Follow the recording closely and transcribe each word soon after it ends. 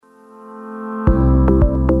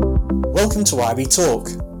Welcome to IB Talk,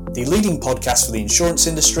 the leading podcast for the insurance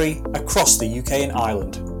industry across the UK and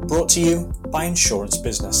Ireland, brought to you by Insurance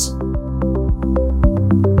Business.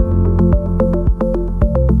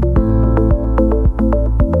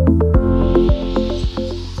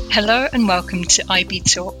 Hello and welcome to IB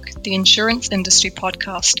Talk, the insurance industry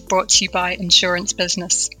podcast brought to you by Insurance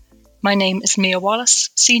Business. My name is Mia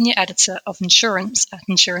Wallace, Senior Editor of Insurance at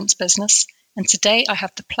Insurance Business, and today I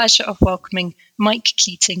have the pleasure of welcoming Mike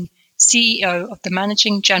Keating, CEO of the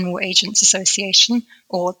Managing General Agents Association,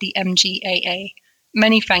 or the MGAA.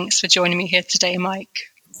 Many thanks for joining me here today, Mike.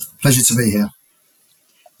 Pleasure to be here.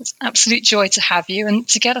 It's an absolute joy to have you. And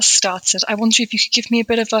to get us started, I wonder if you could give me a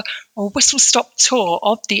bit of a whistle-stop tour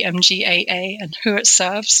of the MGAA and who it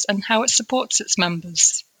serves and how it supports its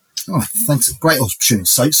members. Oh, thanks. Great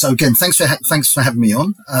opportunity. So again, thanks for having me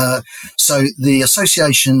on. So the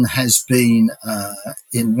association has been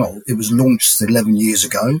it was launched 11 years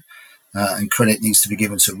ago. And credit needs to be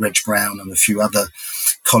given to Reg Brown and a few other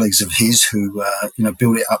colleagues of his who,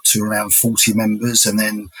 built it up to around 40 members. And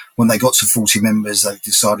then when they got to 40 members, they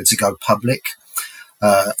decided to go public.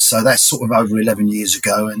 So that's sort of over 11 years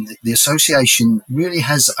ago. And the association really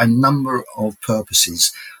has a number of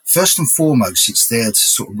purposes. First and foremost, it's there to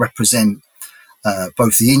sort of represent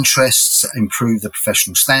both the interests, improve the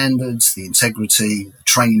professional standards, the integrity, the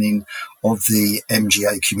training of the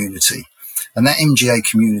MGA community. And that MGA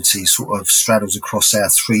community sort of straddles across our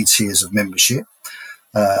three tiers of membership.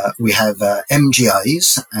 We have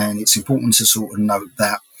MGAs, and it's important to sort of note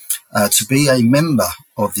that to be a member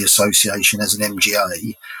of the association as an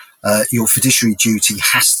MGA, your fiduciary duty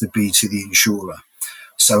has to be to the insurer.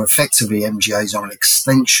 So effectively, MGAs are an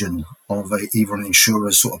extension of either an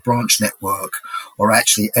insurer's sort of branch network or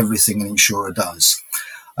actually everything an insurer does.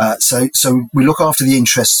 So we look after the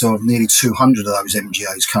interests of nearly 200 of those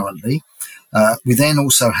MGAs currently. We then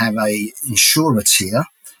also have a insurer tier,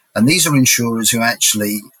 and these are insurers who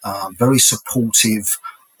actually are very supportive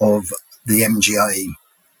of the MGA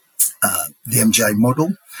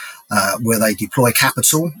model, where they deploy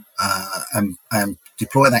capital and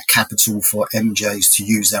deploy that capital for MGAs to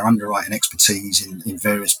use their underwriting expertise in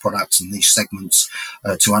various products and niche segments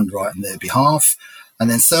to underwrite on their behalf. And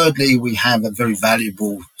then thirdly, we have a very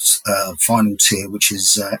valuable final tier, which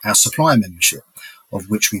is our supplier membership, of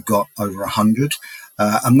which we've got over 100.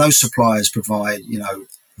 And those suppliers provide,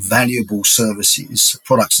 valuable services,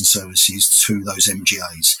 products and services to those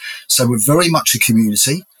MGAs. So we're very much a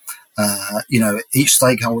community. Each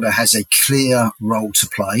stakeholder has a clear role to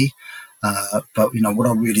play. But what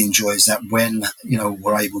I really enjoy is that when,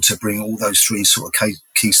 we're able to bring all those three sort of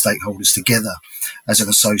key stakeholders together as an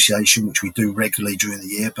association, which we do regularly during the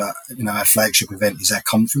year, but, our flagship event is our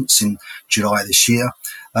conference in July this year,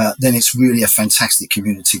 then it's really a fantastic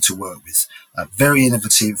community to work with. Very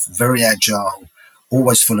innovative, very agile,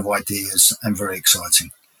 always full of ideas and very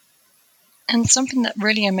exciting. And something that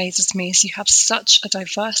really amazes me is you have such a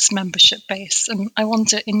diverse membership base. And I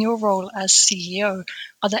wonder, in your role as CEO,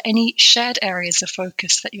 are there any shared areas of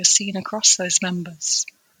focus that you're seeing across those members?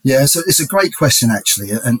 Yeah, so it's a great question, actually.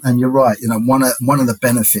 And you're right. One of the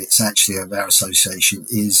benefits, actually, of our association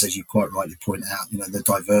is, as you quite rightly point out, the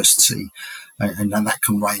diversity. And that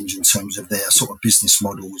can range in terms of their sort of business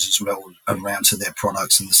models as well around to their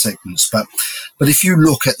products and the segments. But if you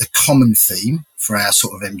look at the common theme for our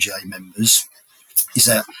sort of MGA members is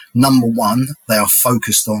that, number one, they are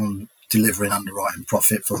focused on delivering underwriting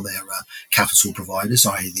profit for their capital providers,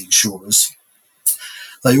 i.e. the insurers.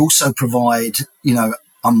 They also provide,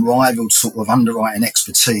 unrivaled sort of underwriting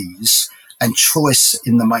expertise and choice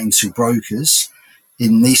in the main two brokers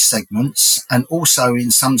in these segments, and also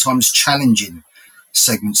in sometimes challenging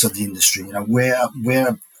segments of the industry,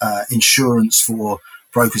 where insurance for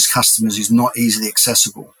brokers' customers is not easily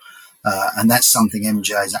accessible. And that's something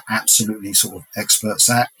MGAs are absolutely sort of experts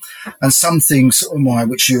at. And some things,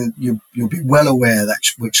 which you'll be well aware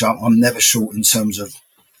that, which I'm never short in terms of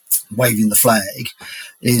waving the flag,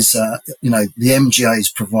 is, the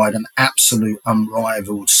MGAs provide an absolute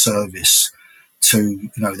unrivaled service to,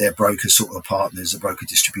 their broker sort of partners, the broker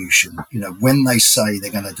distribution. When they say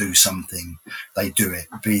they're going to do something, they do it.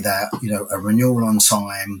 Be that, a renewal on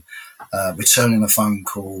time, returning a phone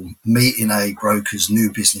call, meeting a broker's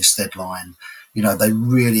new business deadline. They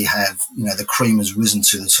really have, the cream has risen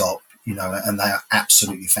to the top, and they are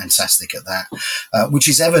absolutely fantastic at that, which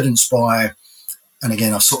is evidenced by, and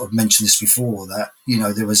again, I've sort of mentioned this before, that,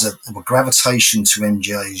 there was a gravitation to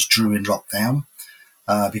MGAs during lockdown.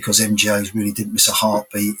 Because MGAs really didn't miss a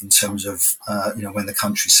heartbeat in terms of, when the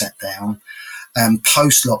country sat down. And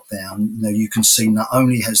post-lockdown, you can see not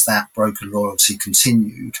only has that broker loyalty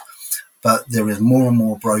continued, but there is more and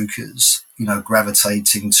more brokers,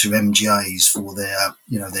 gravitating to MGAs for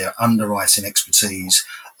their underwriting expertise,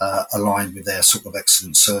 aligned with their sort of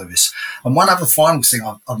excellent service. And one other final thing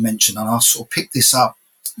I've mentioned, and I sort of picked this up,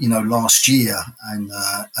 last year and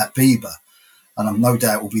at BIBA, and I've no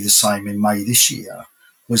doubt will be the same in May this year,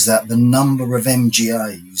 was that the number of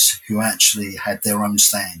MGAs who actually had their own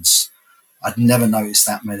stands. I'd never noticed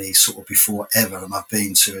that many sort of before ever, and I've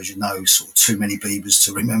been to, as you know, sort of too many BIBAs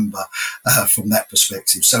to remember from that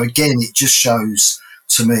perspective. So again, it just shows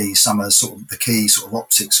to me some of the sort of the key sort of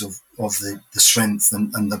optics of the strength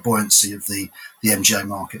and the buoyancy of the MGA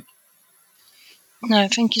market. No,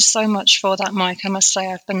 thank you so much for that, Mike. I must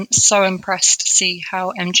say I've been so impressed to see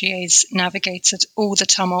how MGAs navigated all the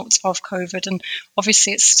tumult of COVID. And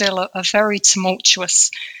obviously it's still a very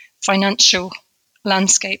tumultuous financial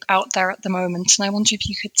landscape out there at the moment. And I wonder if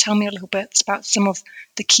you could tell me a little bit about some of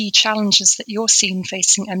the key challenges that you're seeing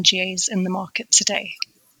facing MGAs in the market today.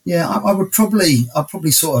 Yeah, I'll probably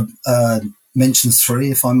sort of mention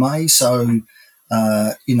three, if I may. So,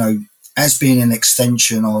 as being an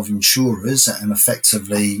extension of insurers and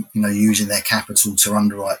effectively, using their capital to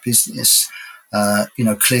underwrite business,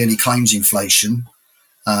 clearly claims inflation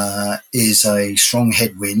is a strong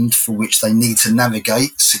headwind for which they need to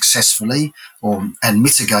navigate successfully and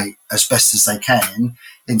mitigate as best as they can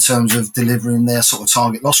in terms of delivering their sort of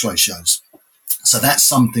target loss ratios. So that's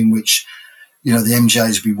something which, the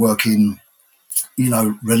MGAs will be working,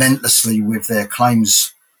 relentlessly with their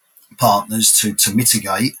claims partners to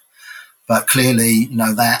mitigate. But clearly,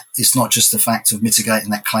 that it's not just the fact of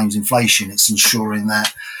mitigating that claims inflation, it's ensuring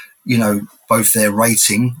that, both their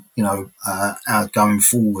rating, going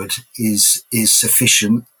forward is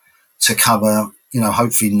sufficient to cover,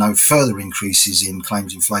 hopefully no further increases in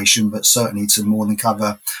claims inflation, but certainly to more than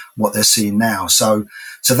cover what they're seeing now. So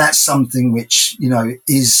that's something which,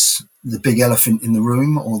 is the big elephant in the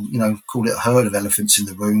room, or, call it a herd of elephants in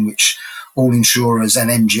the room, which all insurers and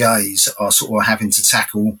MGAs are sort of having to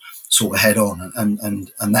tackle sort of head on.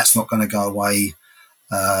 And that's not going to go away,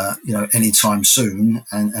 anytime soon.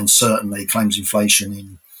 And certainly claims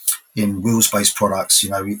inflation in wheels-based products,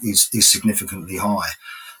 is significantly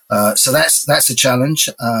high. So that's a challenge.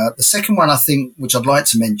 The second one, I think, which I'd like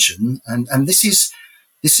to mention, and this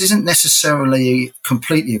isn't necessarily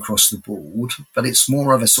completely across the board, but it's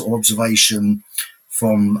more of a sort of observation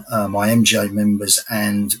from my MGA members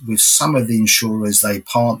and with some of the insurers they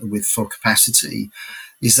partner with for capacity,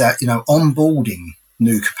 is that, onboarding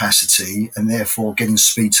new capacity and therefore getting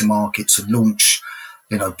speed to market to launch,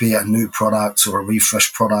 be it a new product or a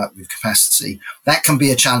refresh product with capacity, that can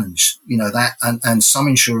be a challenge, that, and some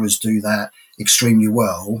insurers do that extremely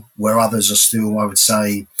well, where others are still, I would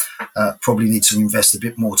say, probably need to invest a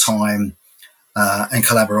bit more time and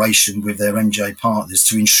collaboration with their MGA partners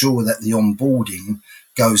to ensure that the onboarding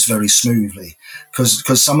goes very smoothly,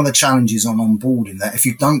 because some of the challenges on onboarding, that if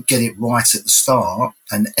you don't get it right at the start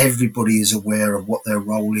and everybody is aware of what their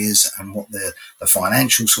role is and what the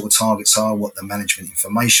financial sort of targets are, what the management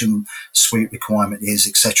information suite requirement is,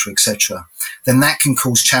 etc., then that can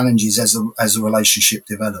cause challenges as the relationship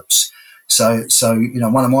develops. So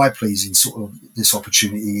one of my pleas in sort of this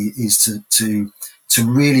opportunity is to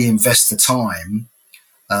really invest the time,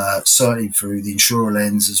 certainly through the insurer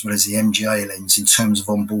lens as well as the MGA lens, in terms of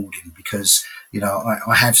onboarding, because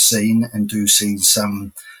I have seen and do see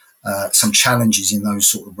some challenges in those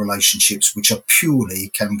sort of relationships, which are purely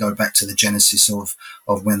can go back to the genesis of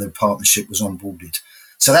when the partnership was onboarded.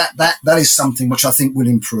 So that is something which I think will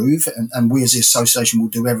improve, and we as the association will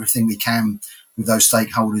do everything we can with those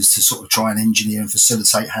stakeholders to sort of try and engineer and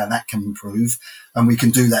facilitate how that can improve, and we can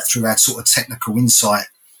do that through our sort of technical insight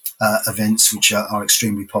events, which are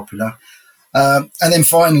extremely popular. And then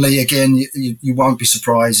finally, again, you won't be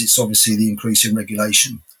surprised, it's obviously the increase in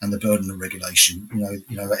regulation and the burden of regulation.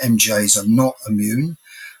 MGAs are not immune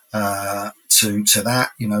to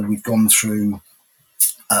that. We've gone through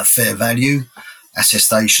fair value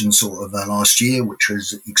attestation sort of last year, which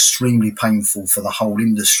was extremely painful for the whole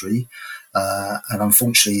industry. And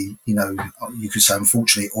unfortunately, you could say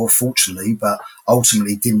unfortunately or fortunately, but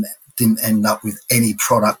ultimately didn't end up with any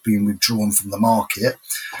product being withdrawn from the market.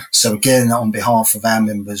 So again, on behalf of our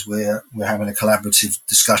members, we're having a collaborative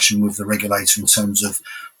discussion with the regulator in terms of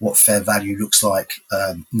what fair value looks like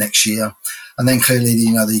next year. And then clearly,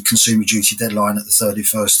 the consumer duty deadline at the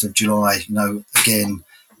 31st of July, again,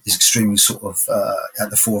 is extremely sort of at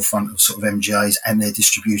the forefront of sort of MGAs and their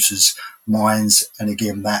distributors' minds. And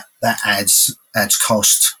again, that adds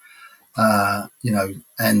cost,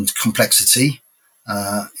 and complexity.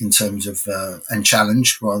 in terms of and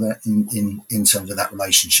challenge rather in terms of that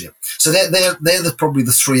relationship. So they're probably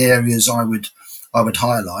the three areas I would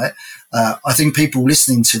highlight. I think people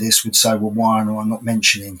listening to this would say, well, why am I not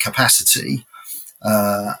mentioning capacity?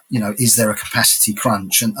 Is there a capacity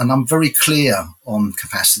crunch? And I'm very clear on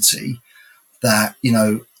capacity that,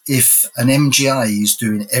 if an MGA is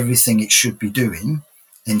doing everything it should be doing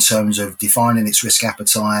in terms of defining its risk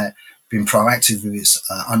appetite, being proactive with its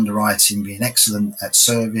underwriting, being excellent at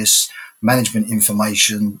service, management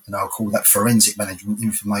information, and I'll call that forensic management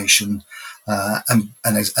information, and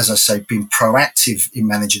as I say, being proactive in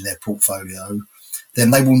managing their portfolio, then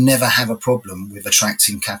they will never have a problem with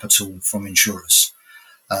attracting capital from insurers.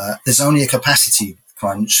 There's only a capacity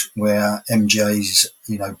crunch where MGAs,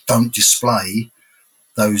 don't display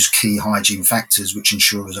those key hygiene factors which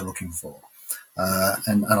insurers are looking for.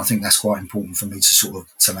 And I think that's quite important for me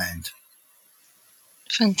to land.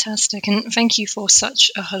 Fantastic. And thank you for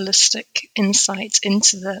such a holistic insight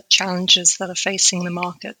into the challenges that are facing the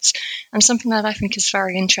markets. And something that I think is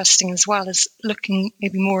very interesting as well is looking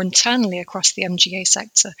maybe more internally across the MGA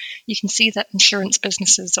sector. You can see that insurance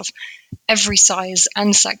businesses of every size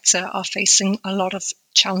and sector are facing a lot of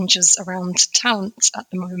challenges around talent at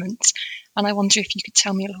the moment. And I wonder if you could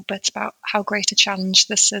tell me a little bit about how great a challenge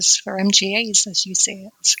this is for MGAs as you see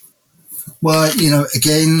it. Well,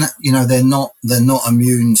 again, they're not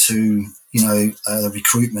immune to, the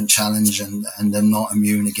recruitment challenge, and they're not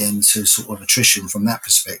immune again to sort of attrition from that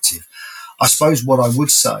perspective. I suppose what I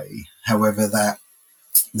would say, however, that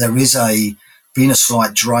there is been a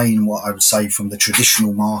slight drain, what I would say, from the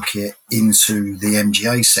traditional market into the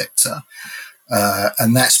MGA sector.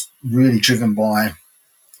 And that's really driven by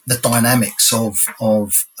the dynamics of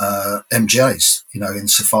MGAs,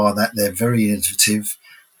 insofar that they're very innovative,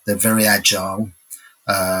 they're very agile,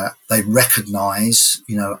 they recognise,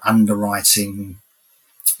 underwriting,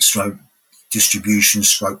 stroke distribution,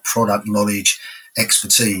 stroke product knowledge,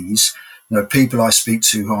 expertise. People I speak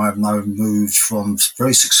to who I've known moved from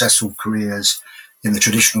very successful careers in the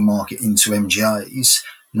traditional market into MGAs.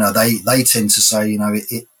 They tend to say,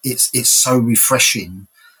 it's so refreshing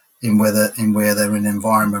in where they're in an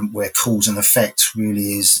environment where cause and effect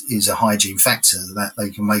really is a hygiene factor, that they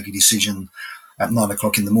can make a decision at 9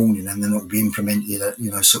 o'clock in the morning and then it will be implemented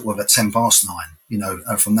at, sort of at 10 past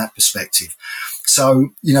 9, from that perspective. So,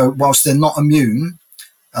 whilst they're not immune,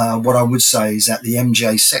 what I would say is that the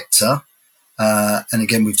MGA sector, and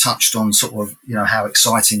again, we've touched on sort of, how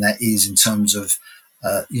exciting that is in terms of,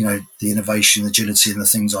 the innovation, agility and the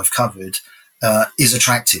things I've covered, is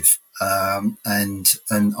attractive. And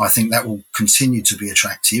I think that will continue to be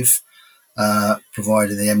attractive,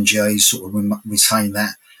 provided the MGAs sort of retain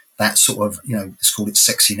that sort of, let's call it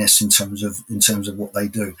sexiness in terms of what they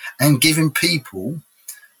do, and giving people,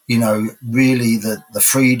 really the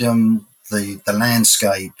freedom, the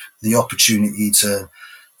landscape, the opportunity to,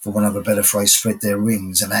 for one of a better phrase, spread their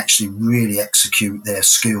wings and actually really execute their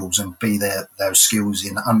skills and be their skills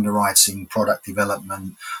in underwriting, product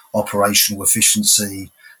development, operational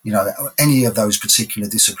efficiency, any of those particular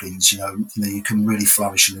disciplines, you can really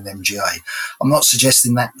flourish in an MGA. I'm not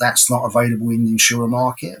suggesting that that's not available in the insurer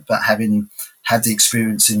market, but having had the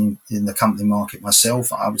experience in the company market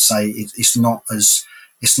myself, I would say it's not as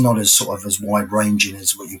sort of as wide ranging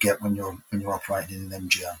as what you get when you're operating in an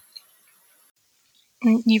MGA.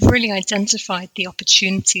 You've really identified the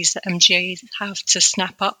opportunities that MGAs have to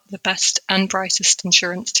snap up the best and brightest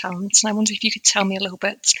insurance talents. And I wonder if you could tell me a little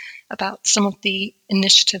bit about some of the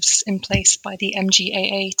initiatives in place by the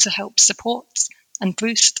MGAA to help support and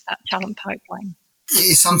boost that talent pipeline.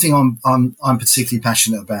 It's something I'm particularly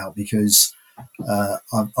passionate about because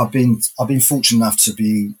I've been fortunate enough to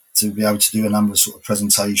be able to do a number of sort of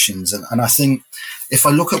presentations, and I think if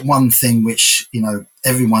I look at one thing which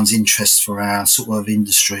everyone's interests for our sort of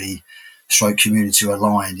industry stroke community are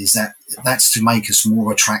aligned, is that's to make us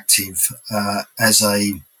more attractive as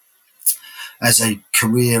a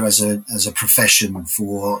career, as a profession,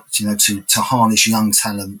 for to harness young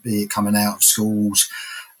talent, be it coming out of schools,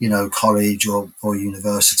 college or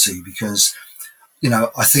university, because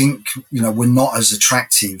I think we're not as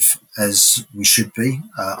attractive as we should be.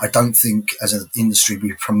 I don't think as an industry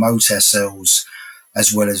we promote ourselves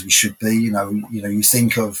as well as we should be. You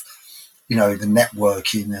think of the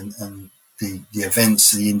networking and the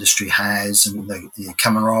events the industry has, and the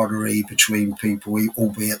camaraderie between people,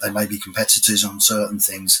 albeit they may be competitors on certain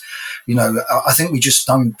things. I think we just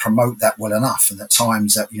don't promote that well enough, and at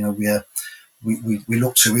times that we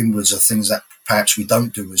look to inwards of things that perhaps we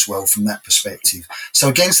don't do as well from that perspective. So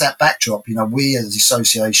against that backdrop, we as the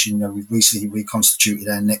association, we've recently reconstituted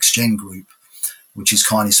our Next Gen group, which is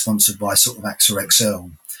kindly sponsored by sort of AXA XL.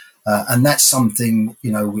 And that's something,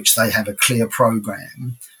 which they have a clear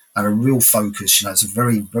program and a real focus. It's a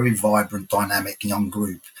very, very vibrant, dynamic young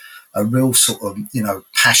group, a real sort of,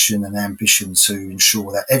 passion and ambition to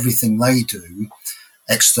ensure that everything they do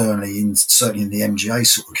externally, certainly in the MGA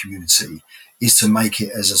sort of community, is to make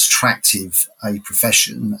it as attractive a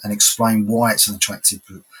profession and explain why it's an attractive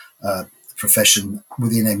profession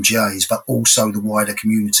within MGAs, but also the wider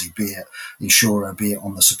community, be it insurer, be it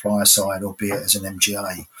on the supplier side, or be it as an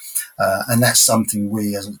MGA. And that's something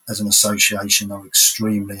we as an association are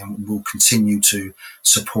extremely and will continue to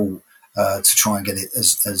support to try and get it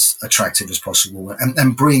as attractive as possible,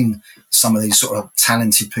 and bring some of these sort of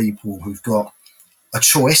talented people who've got a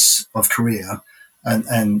choice of career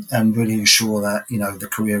and really ensure that, the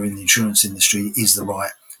career in the insurance industry is the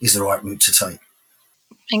right route to take.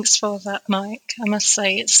 Thanks for that, Mike. I must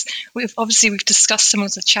say we've discussed some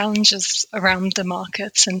of the challenges around the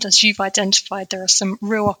market, and as you've identified, there are some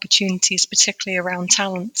real opportunities, particularly around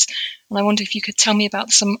talent. And I wonder if you could tell me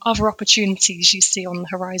about some other opportunities you see on the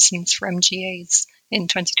horizons for MGAs in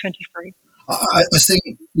 2023. I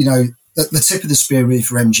think, the tip of the spear really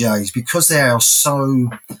for MGAs, because they are so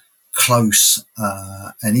close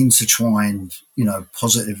and intertwined,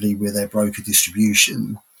 positively with their broker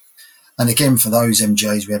distribution. And again, for those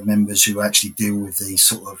MGAs, we have members who actually deal with the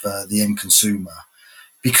sort of the end consumer,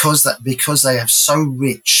 because they have so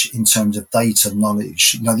rich in terms of data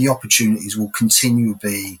knowledge. The opportunities will continue to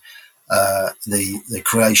be the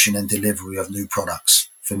creation and delivery of new products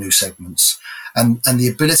for new segments, and the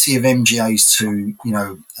ability of MGAs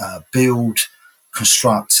to build,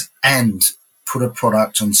 construct, and put a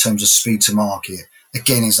product in terms of speed to market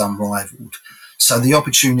again is unrivaled. So the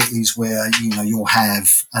opportunities where, you'll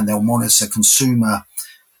have, and they'll monitor consumer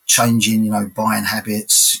changing, buying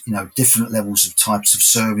habits, different levels of types of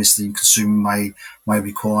service the consumer may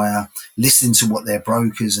require, listening to what their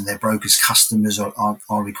brokers and their brokers' customers are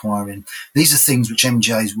requiring. These are things which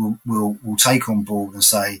MGAs will take on board and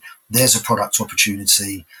say, there's a product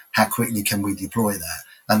opportunity. How quickly can we deploy that?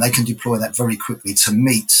 And they can deploy that very quickly to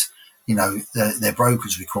meet, their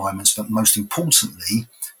brokers' requirements, but most importantly,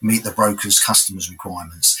 meet the broker's customers'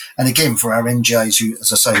 requirements. And again, for our MGAs who,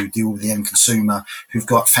 as I say, who deal with the end consumer, who've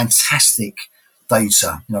got fantastic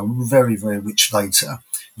data, very, very rich data,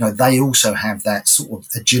 they also have that sort of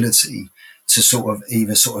agility to sort of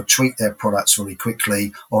either sort of tweak their products very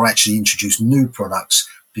quickly or actually introduce new products,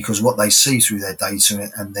 because what they see through their data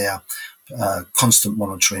and their constant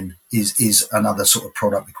monitoring is another sort of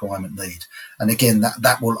product requirement need. And again,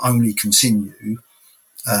 that will only continue,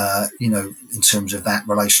 in terms of that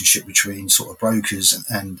relationship between sort of brokers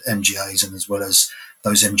and MGAs, and as well as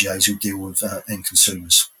those MGAs who deal with end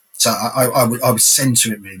consumers. So I would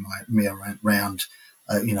centre it really around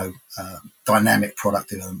dynamic product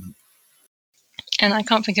development. And I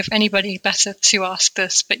can't think of anybody better to ask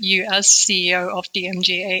this but you, as CEO of the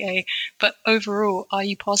MGAA. But overall, are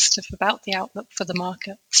you positive about the outlook for the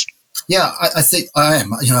market? Yeah, I think I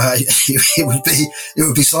am. It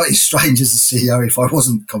would be slightly strange as a CEO if I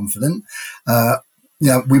wasn't confident.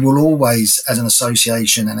 We will always, as an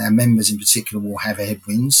association, and our members in particular, will have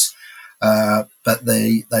headwinds, but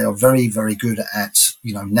they are very, very good at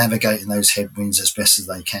navigating those headwinds as best as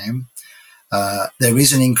they can. There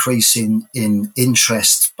is an increase in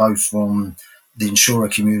interest both from the insurer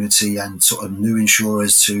community and sort of new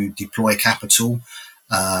insurers to deploy capital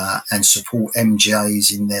and support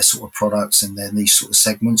MGAs in their sort of products and their niche sort of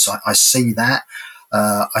segments. I see that.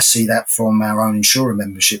 I see that from our own insurer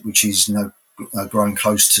membership, which is growing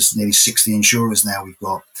close to nearly 60 insurers now we've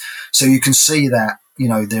got. So you can see that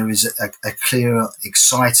there is a clear,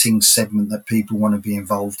 exciting segment that people want to be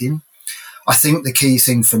involved in. I think the key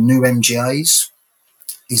thing for new MGAs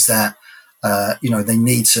is that they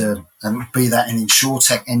need to, and be that an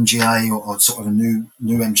InsurTech MGA or sort of a new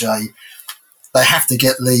MGA, they have to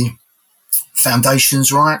get the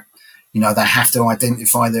foundations right. They have to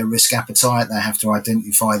identify their risk appetite. They have to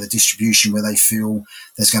identify the distribution where they feel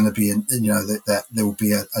there's going to be, that there will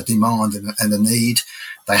be a demand and a need.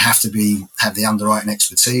 They have to have the underwriting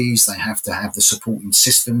expertise. They have to have the supporting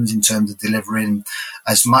systems in terms of delivering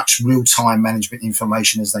as much real-time management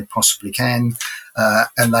information as they possibly can.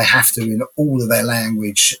 And they have to, in all of their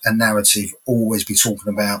language and narrative, always be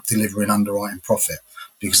talking about delivering underwriting profit,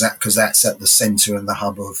 because that's at the centre and the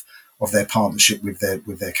hub of their partnership with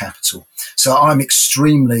their capital. So I'm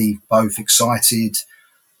extremely both excited,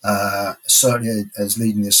 certainly as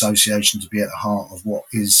leading the association, to be at the heart of what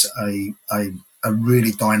is a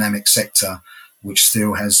really dynamic sector, which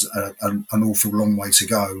still has an awful long way to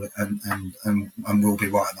go, and will be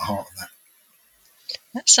right at the heart of that.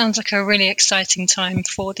 That sounds like a really exciting time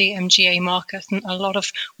for the MGA market, and a lot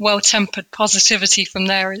of well-tempered positivity from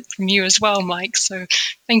you as well, Mike. So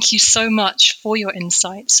thank you so much for your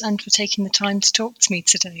insights and for taking the time to talk to me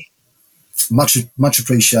today. Much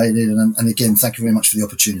appreciated. And again, thank you very much for the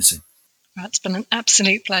opportunity. It's been an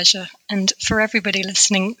absolute pleasure. And for everybody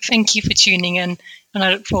listening, thank you for tuning in. And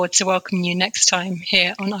I look forward to welcoming you next time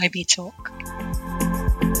here on IB Talk.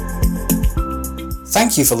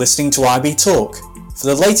 Thank you for listening to IB Talk. For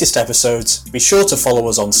the latest episodes, be sure to follow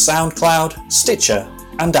us on SoundCloud, Stitcher,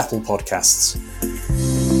 and Apple Podcasts.